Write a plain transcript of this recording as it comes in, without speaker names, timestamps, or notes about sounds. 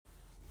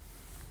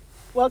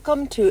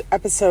Welcome to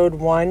episode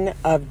 1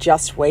 of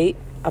Just Wait,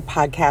 a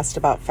podcast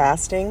about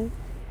fasting.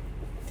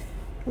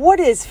 What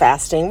is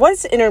fasting? What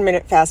is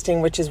intermittent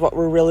fasting, which is what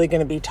we're really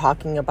going to be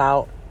talking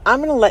about? I'm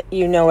going to let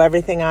you know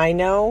everything I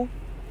know,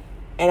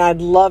 and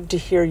I'd love to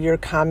hear your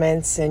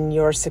comments and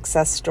your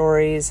success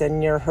stories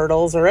and your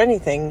hurdles or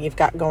anything you've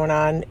got going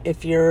on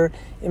if you're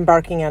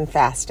embarking on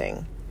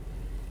fasting.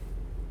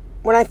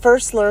 When I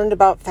first learned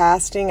about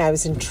fasting, I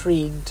was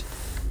intrigued.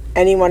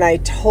 Anyone I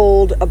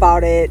told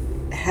about it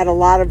had a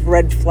lot of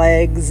red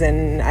flags,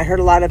 and I heard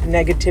a lot of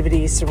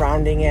negativity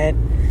surrounding it.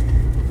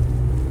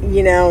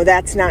 You know,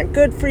 that's not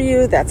good for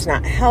you. That's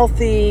not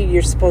healthy.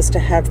 You're supposed to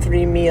have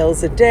 3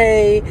 meals a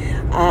day.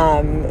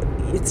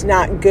 It's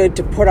not good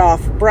to put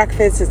off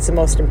breakfast. It's the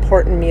most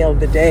important meal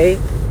of the day.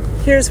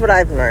 Here's what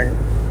I've learned.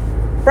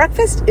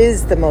 Breakfast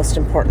is the most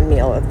important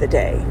meal of the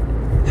day.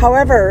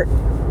 However,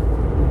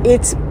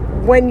 it's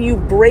when you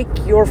break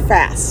your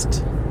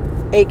fast,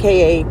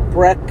 aka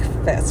break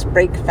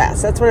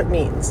fast. That's what it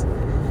means.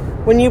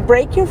 When you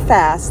break your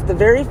fast, the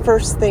very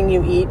first thing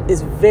you eat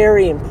is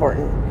very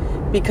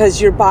important because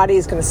your body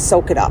is going to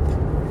soak it up.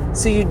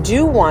 So you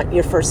do want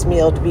your first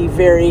meal to be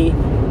very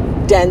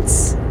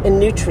dense in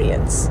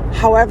nutrients.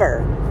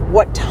 However,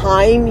 what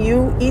time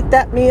you eat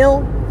that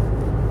meal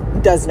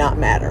does not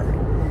matter.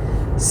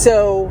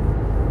 So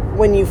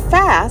when you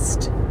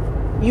fast,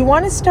 you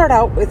want to start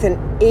out with an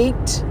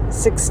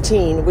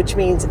 8-16, which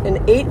means an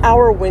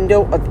 8-hour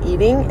window of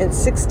eating and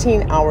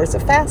 16 hours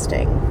of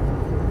fasting.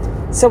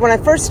 So when I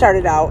first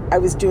started out, I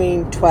was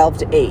doing 12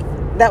 to 8.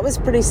 That was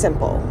pretty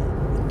simple.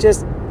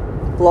 Just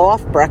blow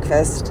off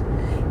breakfast.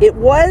 It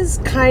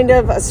was kind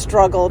of a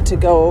struggle to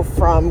go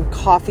from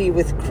coffee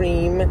with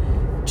cream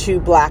to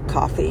black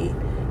coffee.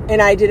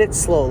 And I did it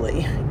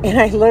slowly. And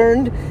I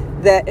learned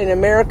that an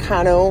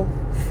Americano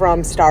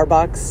from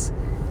Starbucks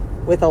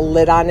with a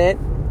lid on it,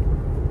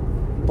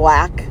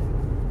 black,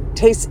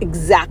 tastes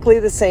exactly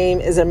the same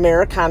as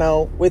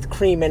Americano with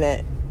cream in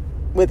it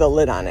with a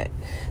lid on it.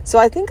 So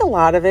I think a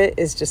lot of it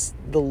is just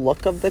the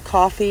look of the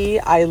coffee.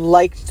 I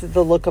liked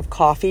the look of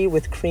coffee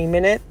with cream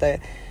in it.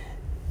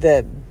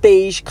 The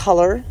beige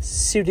color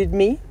suited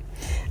me.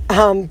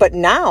 But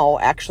now,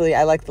 actually,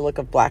 I like the look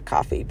of black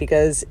coffee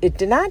because it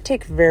did not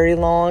take very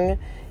long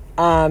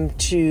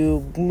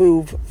to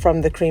move from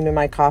the cream in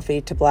my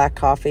coffee to black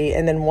coffee.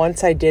 And then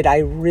once I did, I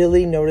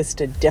really noticed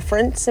a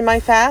difference in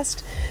my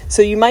fast.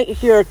 So you might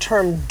hear a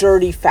term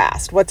dirty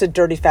fast. What's a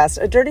dirty fast?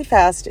 A dirty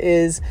fast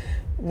is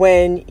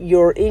when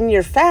you're in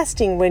your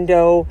fasting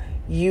window,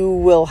 you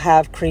will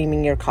have cream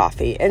in your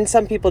coffee. And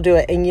some people do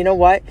it. And you know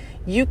what?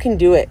 You can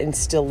do it and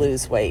still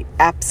lose weight.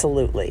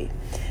 Absolutely.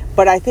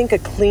 But I think a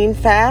clean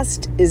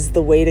fast is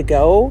the way to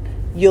go.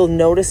 You'll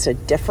notice a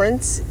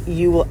difference.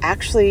 You will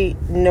actually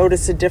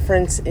notice a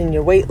difference in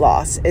your weight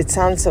loss. It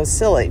sounds so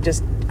silly,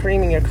 just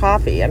creaming your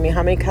coffee. I mean,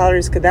 how many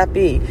calories could that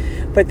be?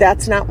 But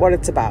that's not what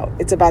it's about.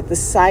 It's about the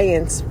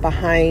science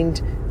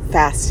behind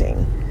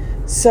fasting.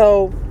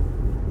 So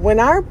when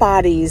our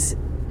bodies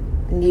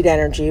need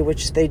energy,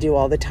 which they do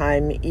all the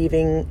time,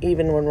 even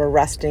when we're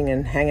resting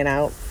and hanging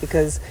out,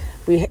 because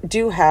we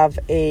do have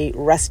a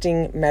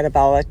resting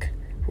metabolic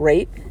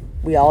rate.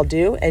 We all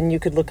do, and you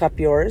could look up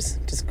yours.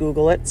 Just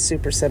Google it.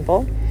 Super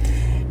simple.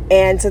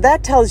 And so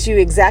that tells you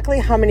exactly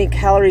how many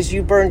calories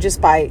you burn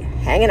just by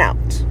hanging out,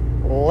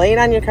 laying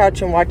on your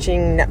couch and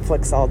watching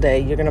Netflix all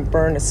day. You're going to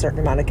burn a certain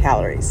amount of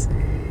calories.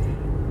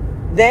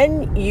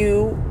 Then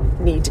you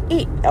need to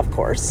eat, of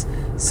course.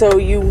 So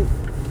you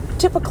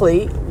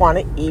typically want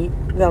to eat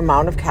the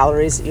amount of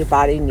calories that your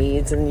body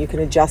needs, and you can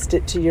adjust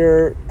it to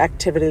your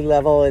activity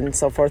level and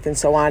so forth and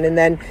so on. And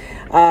then,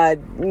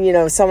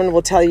 someone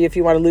will tell you if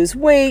you want to lose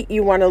weight,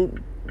 you want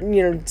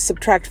to,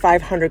 subtract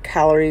 500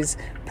 calories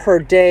per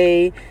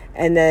day.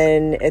 And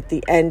then at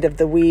the end of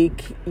the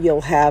week,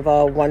 you'll have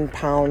a 1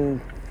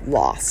 pound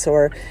loss,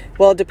 or,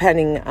 well,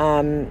 depending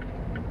on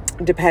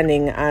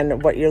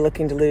what you're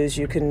looking to lose,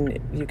 you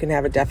can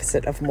have a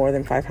deficit of more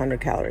than 500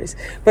 calories.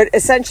 But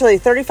essentially,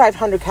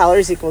 3,500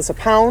 calories equals a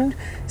pound.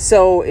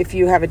 So if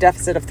you have a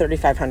deficit of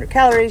 3,500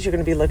 calories, you're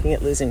going to be looking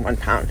at losing 1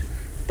 pound.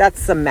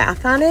 That's the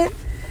math on it.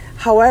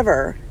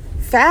 However,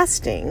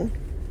 fasting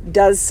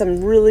does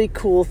some really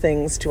cool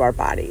things to our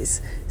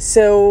bodies.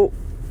 So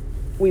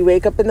we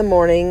wake up in the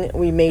morning,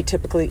 we may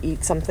typically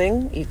eat some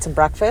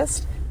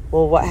breakfast.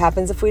 Well, what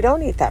happens if we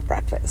don't eat that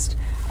breakfast?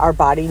 Our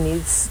body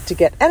needs to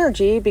get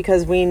energy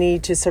because we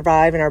need to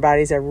survive, and our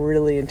bodies are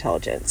really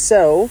intelligent.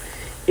 So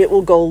it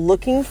will go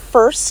looking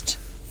first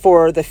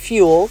for the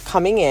fuel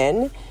coming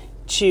in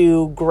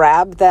to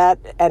grab that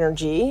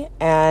energy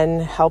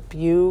and help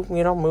you,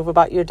 move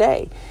about your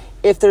day.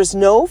 If there's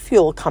no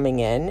fuel coming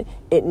in,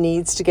 it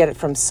needs to get it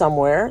from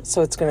somewhere.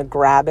 So it's going to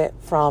grab it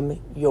from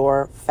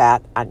your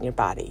fat on your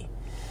body.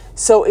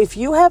 So if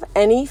you have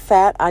any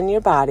fat on your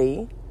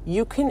body,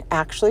 you can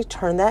actually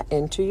turn that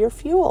into your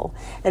fuel.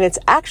 And it's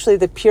actually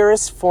the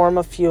purest form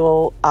of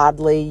fuel.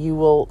 Oddly, you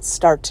will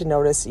start to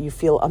notice you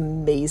feel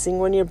amazing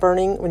when you're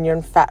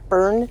in fat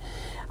burn.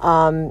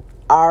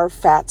 Our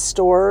fat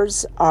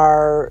stores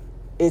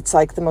it's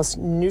like the most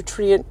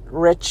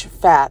nutrient-rich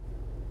fat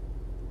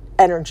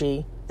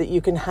energy that you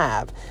can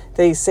have.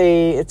 They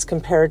say it's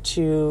compared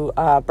to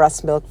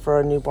breast milk for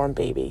a newborn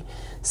baby.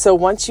 So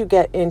once you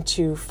get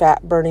into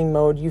fat burning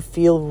mode, you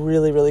feel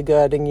really, really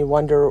good, and you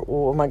wonder,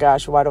 oh my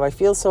gosh, why do I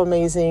feel so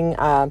amazing?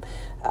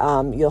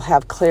 You'll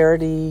have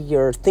clarity.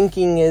 Your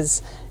thinking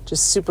is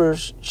just super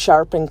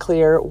sharp and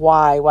clear.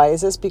 Why? Why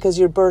is this? Because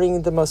you're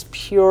burning the most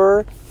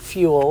pure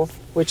fuel,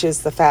 which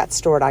is the fat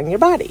stored on your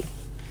body.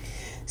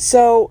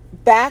 So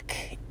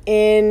back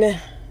in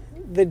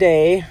the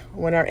day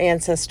when our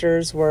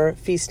ancestors were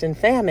feast and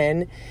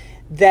famine,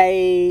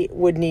 they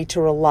would need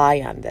to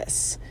rely on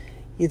this.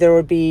 There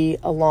would be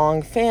a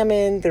long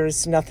famine.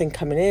 There's nothing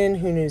coming in.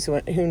 Who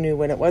knew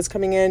when it was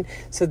coming in?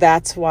 So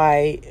that's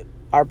why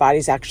our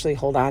bodies actually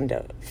hold on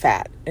to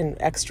fat and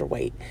extra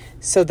weight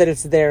so that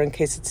it's there in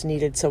case it's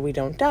needed so we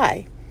don't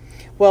die.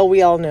 Well,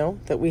 we all know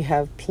that we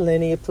have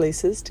plenty of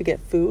places to get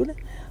food.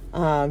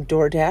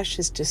 DoorDash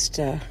is just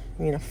a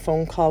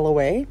phone call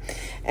away.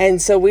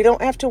 And so we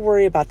don't have to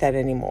worry about that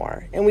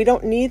anymore. And we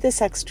don't need this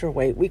extra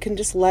weight. We can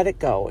just let it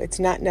go. It's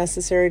not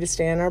necessary to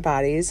stay in our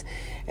bodies.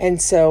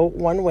 And so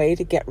one way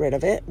to get rid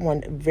of it,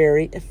 one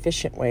very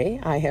efficient way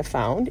I have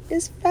found,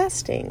 is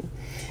fasting.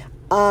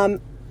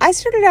 I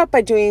started out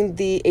by doing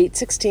the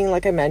 8-16,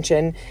 like I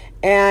mentioned,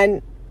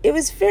 and it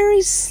was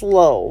very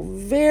slow,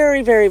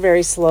 very, very,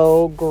 very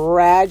slow,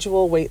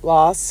 gradual weight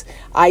loss.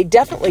 I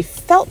definitely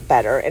felt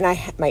better, and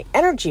my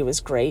energy was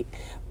great.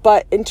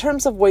 But in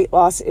terms of weight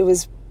loss, it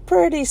was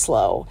pretty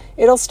slow.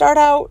 It'll start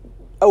out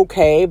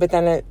okay, but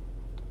then it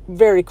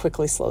very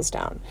quickly slows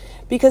down.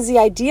 Because the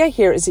idea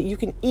here is that you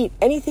can eat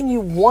anything you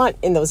want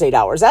in those 8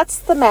 hours. That's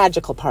the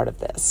magical part of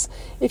this.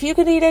 If you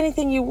can eat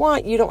anything you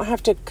want, you don't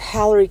have to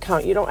calorie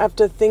count. You don't have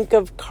to think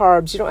of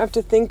carbs. You don't have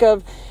to think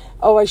of,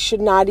 oh, I should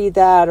not eat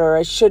that, or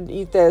I should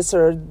eat this,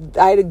 or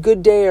I had a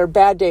good day or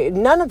bad day.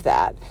 None of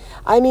that.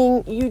 I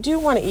mean, you do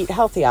want to eat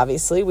healthy,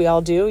 obviously. We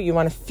all do. You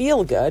want to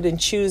feel good and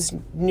choose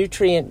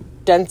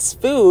nutrient-dense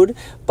food.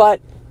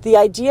 But the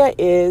idea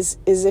is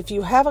if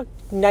you have a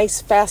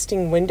nice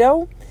fasting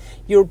window,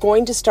 you're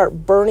going to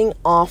start burning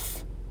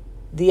off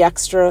the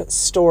extra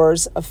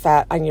stores of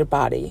fat on your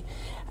body.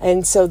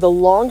 And so the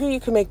longer you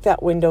can make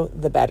that window,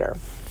 the better.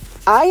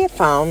 I have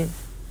found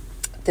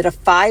that a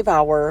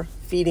 5-hour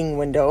feeding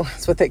window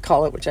is what they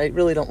call it, which I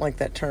really don't like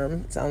that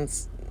term. It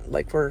sounds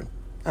like we're,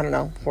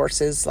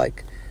 horses,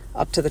 like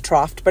up to the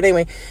trough. But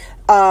anyway,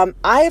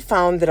 I have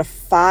found that a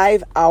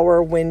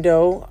 5-hour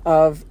window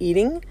of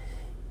eating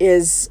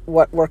is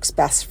what works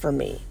best for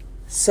me.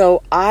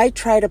 So I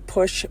try to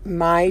push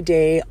my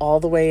day all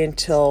the way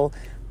until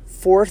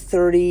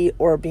 4:30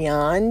 or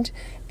beyond.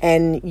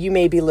 And you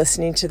may be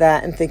listening to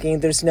that and thinking,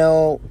 there's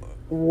no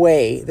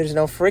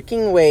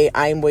freaking way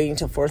I'm waiting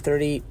till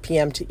 4:30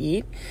 p.m. to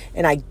eat.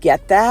 And I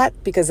get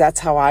that because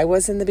that's how I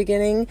was in the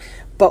beginning.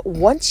 But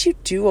once you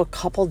do a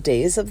couple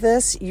days of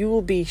this, you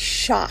will be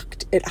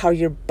shocked at how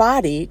your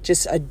body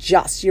just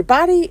adjusts. Your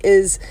body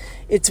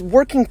it's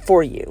working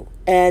for you.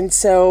 And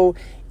so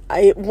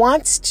it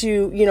wants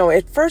to,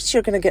 at first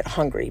you're going to get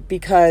hungry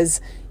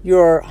because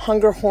your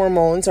hunger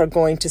hormones are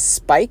going to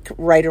spike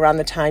right around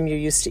the time you're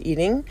used to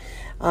eating.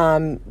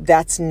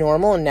 That's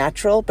normal and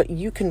natural, but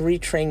you can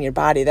retrain your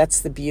body.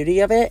 That's the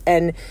beauty of it.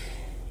 And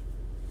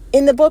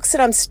in the books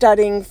that I'm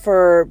studying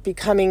for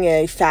becoming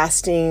a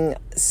fasting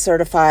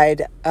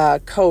certified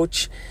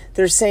coach,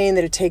 they're saying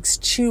that it takes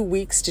 2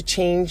 weeks to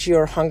change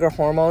your hunger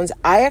hormones.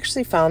 I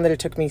actually found that it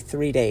took me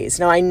 3 days.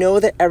 Now, I know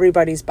that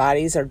everybody's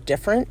bodies are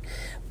different,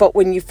 but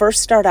when you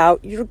first start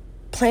out, you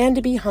plan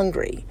to be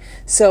hungry.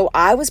 So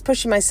I was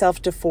pushing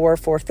myself to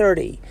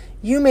 4:30.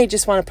 You may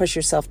just want to push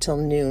yourself till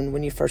noon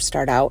when you first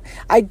start out.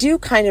 I do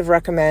kind of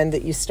recommend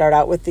that you start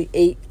out with the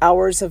 8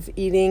 hours of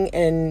eating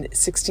and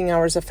 16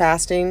 hours of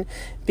fasting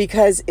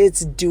because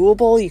it's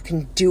doable. You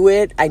can do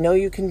it. I know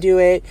you can do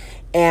it.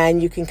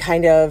 And you can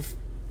kind of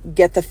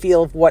get the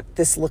feel of what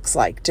this looks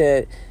like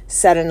to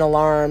set an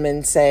alarm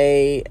and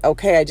say,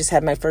 okay, I just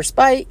had my first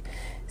bite.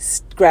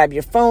 Grab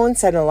your phone,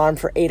 set an alarm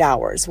for 8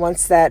 hours.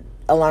 Once that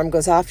alarm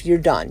goes off, you're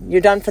done.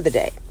 You're done for the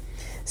day.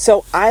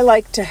 So I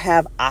like to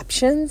have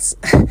options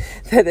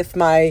that if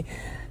my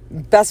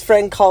best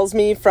friend calls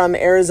me from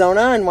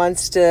Arizona and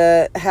wants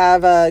to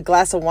have a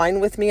glass of wine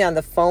with me on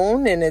the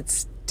phone and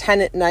it's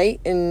 10 at night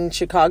in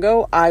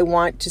Chicago, I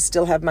want to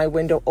still have my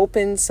window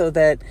open so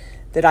that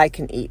I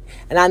can eat.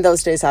 And on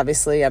those days,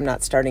 obviously, I'm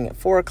not starting at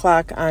 4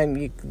 o'clock.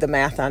 The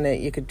math on it,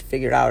 you could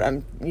figure it out.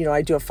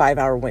 I do a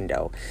 5-hour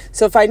window.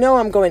 So if I know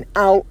I'm going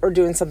out or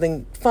doing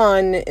something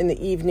fun in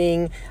the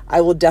evening,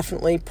 I will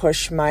definitely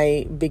push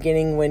my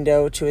beginning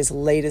window to as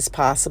late as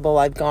possible.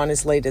 I've gone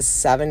as late as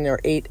 7 or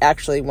 8.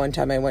 Actually, one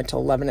time I went till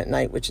 11 at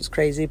night, which is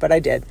crazy, but I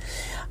did.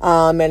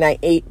 And I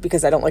ate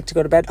because I don't like to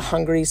go to bed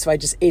hungry, so I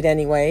just ate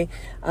anyway.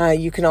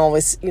 You can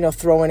always,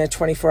 throw in a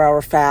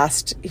 24-hour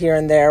fast here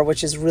and there,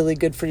 which is really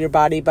good for your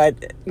body.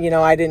 But,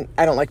 I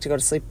don't like to go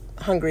to sleep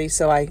hungry,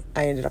 so I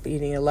ended up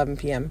eating at 11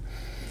 p.m.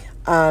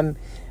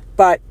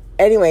 But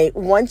anyway,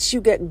 once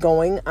you get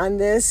going on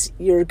this,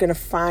 you're going to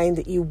find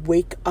that you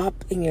wake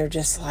up and you're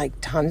just like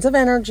tons of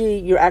energy.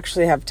 You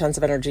actually have tons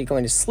of energy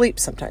going to sleep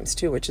sometimes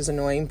too, which is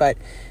annoying, but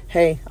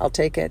hey, I'll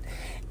take it.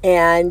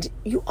 And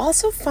you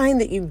also find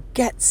that you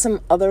get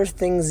some other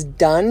things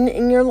done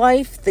in your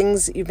life,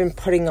 things that you've been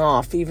putting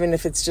off, even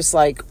if it's just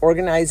like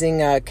organizing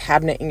a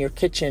cabinet in your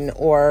kitchen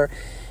or,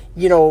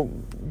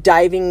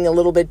 diving a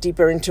little bit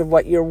deeper into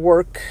what your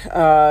workload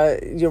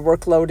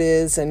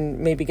is and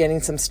maybe getting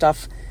some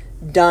stuff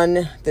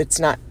done that's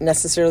not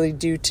necessarily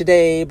due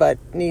today but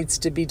needs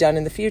to be done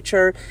in the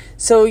future.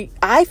 So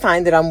I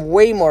find that I'm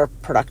way more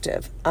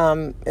productive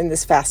in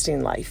this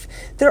fasting life.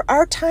 There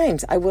are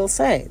times, I will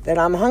say, that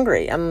I'm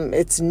hungry.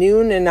 It's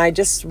noon and I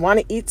just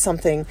want to eat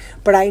something,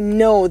 but I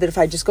know that if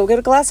I just go get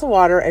a glass of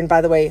water, and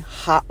by the way,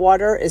 hot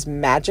water is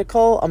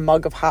magical, a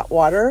mug of hot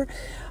water,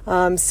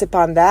 sip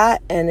on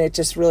that and it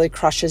just really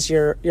crushes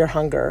your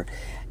hunger.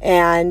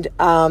 And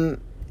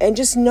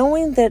just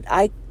knowing that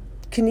I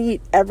can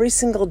eat every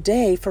single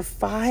day for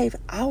 5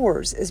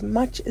 hours as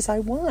much as I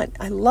want.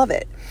 I love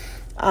it.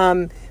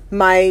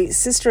 My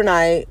sister and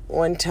I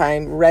one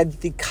time read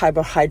the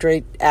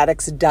Carbohydrate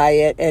Addict's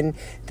Diet, and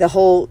the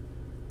whole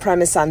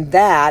premise on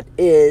that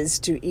is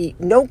to eat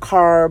no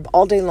carb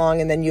all day long,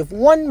 and then you have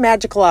one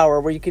magical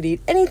hour where you could eat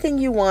anything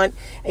you want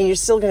and you're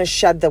still going to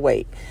shed the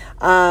weight.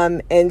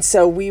 And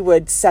so we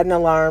would set an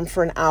alarm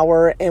for an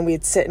hour and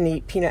we'd sit and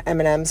eat peanut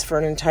M&Ms for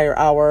an entire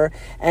hour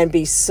and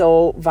be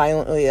so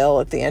violently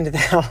ill at the end of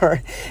the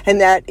hour. And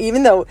that,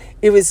 even though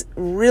it was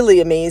really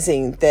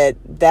amazing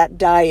that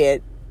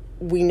diet,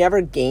 we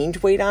never gained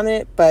weight on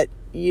it, but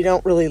you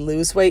don't really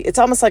lose weight. It's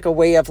almost like a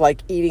way of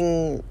like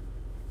pigging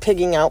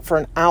out for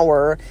an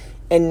hour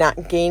and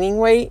not gaining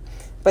weight,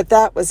 but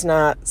that was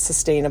not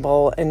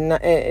sustainable and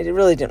it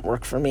really didn't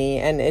work for me,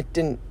 and it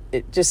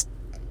just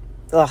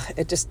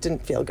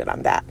didn't feel good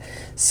on that.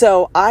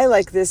 So I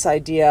like this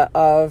idea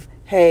of,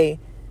 hey,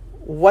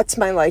 what's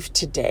my life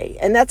today?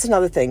 And that's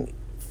another thing.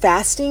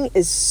 Fasting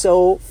is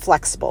so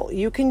flexible.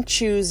 You can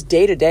choose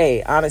day to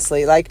day,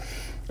 honestly. Like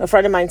a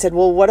friend of mine said,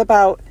 well, what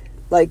about,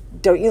 like,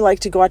 don't you like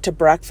to go out to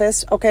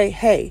breakfast? Okay,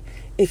 hey,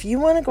 if you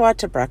want to go out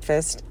to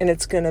breakfast and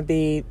it's going to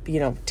be,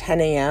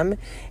 10 a.m.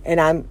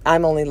 and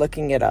I'm only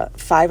looking at a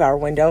 5-hour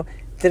window,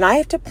 then I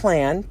have to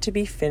plan to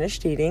be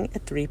finished eating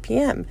at 3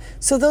 p.m.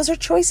 So those are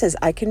choices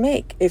I can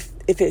make. If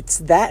it's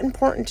that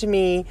important to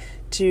me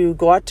to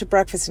go out to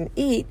breakfast and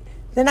eat,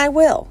 then I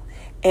will.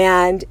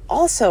 And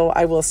also,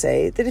 I will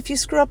say that if you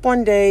screw up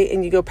one day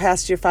and you go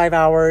past your 5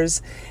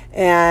 hours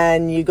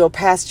and you go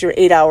past your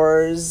 8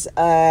 hours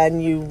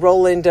and you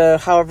roll into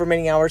however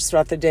many hours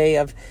throughout the day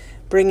of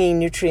bringing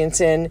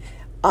nutrients in,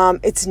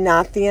 it's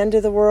not the end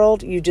of the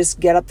world. You just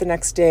get up the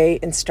next day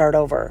and start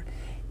over.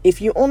 If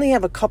you only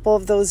have a couple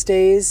of those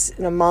days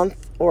in a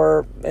month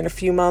or in a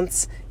few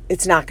months,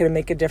 it's not going to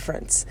make a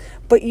difference.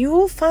 But you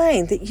will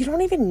find that you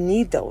don't even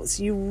need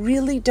those. You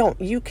really don't.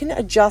 You can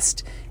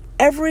adjust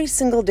every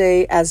single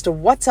day as to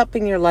what's up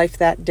in your life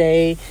that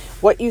day,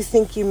 what you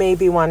think you may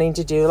be wanting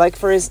to do. Like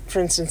for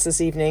instance, this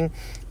evening,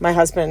 my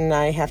husband and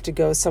I have to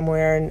go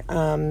somewhere,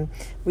 and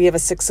we have a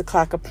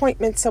 6:00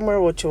 appointment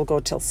somewhere, which will go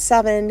till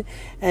 7,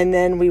 and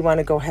then we want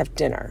to go have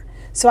dinner.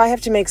 So I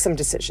have to make some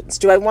decisions.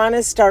 Do I want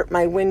to start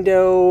my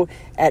window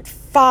at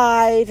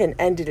 5 and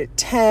end it at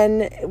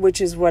 10,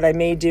 which is what I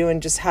may do, and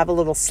just have a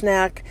little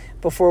snack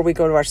before we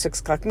go to our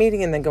 6:00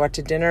 meeting and then go out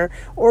to dinner?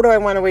 Or do I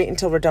want to wait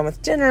until we're done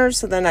with dinner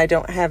so then I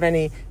don't have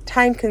any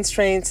time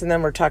constraints, and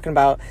then we're talking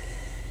about,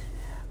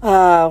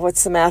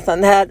 what's the math on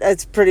that?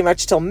 It's pretty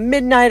much till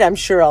midnight. I'm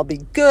sure I'll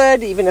be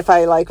good, even if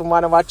I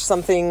want to watch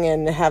something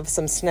and have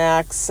some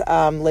snacks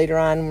later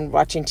on,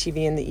 watching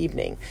TV in the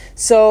evening.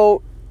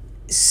 So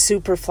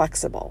super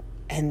flexible.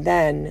 And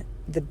then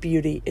the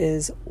beauty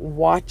is,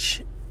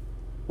 watch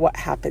what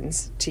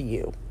happens to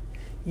you.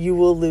 You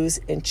will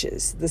lose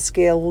inches. The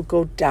scale will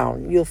go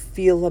down. You'll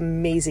feel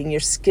amazing. Your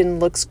skin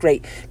looks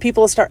great.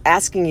 People will start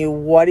asking you,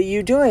 what are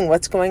you doing?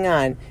 What's going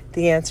on?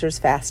 The answer is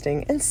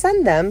fasting. And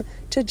send them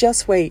to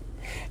Just Wait.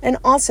 And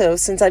also,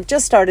 since I've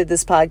just started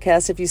this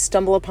podcast, if you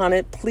stumble upon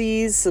it,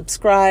 please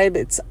subscribe.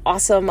 It's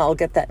awesome. I'll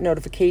get that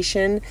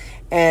notification.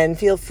 And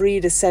feel free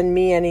to send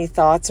me any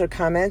thoughts or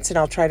comments, and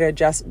I'll try to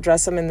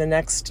address them in the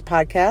next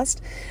podcast.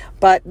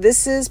 But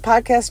this is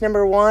podcast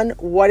number 1.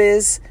 What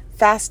is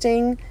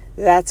fasting?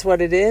 That's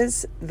what it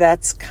is.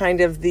 That's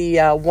kind of the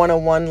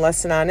 101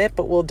 lesson on it,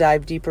 but we'll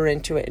dive deeper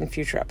into it in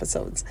future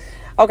episodes.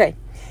 Okay,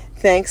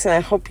 thanks, and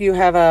I hope you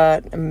have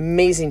an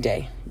amazing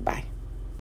day. Bye.